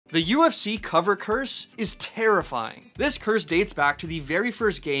The UFC cover curse is terrifying. This curse dates back to the very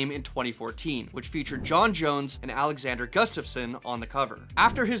first game in 2014, which featured Jon Jones and Alexander Gustafsson on the cover.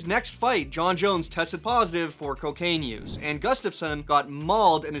 After his next fight, Jon Jones tested positive for cocaine use, and Gustafsson got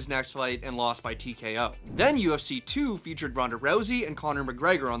mauled in his next fight and lost by TKO. Then UFC 2 featured Ronda Rousey and Conor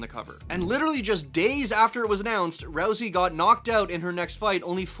McGregor on the cover. And literally just days after it was announced, Rousey got knocked out in her next fight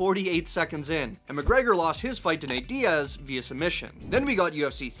only 48 seconds in, and McGregor lost his fight to Nate Diaz via submission. Then we got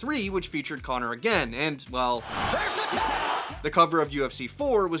UFC 3, which featured Conor again, and, well, the cover of UFC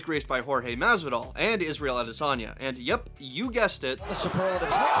 4 was graced by Jorge Masvidal and Israel Adesanya, and yep, you guessed it.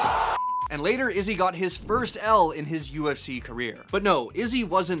 And later, Izzy got his first L in his UFC career. But no, Izzy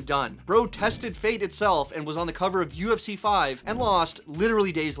wasn't done. Bro tested fate itself and was on the cover of UFC 5 and lost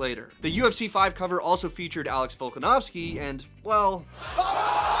literally days later. The UFC 5 cover also featured Alex Volkanovski and, well...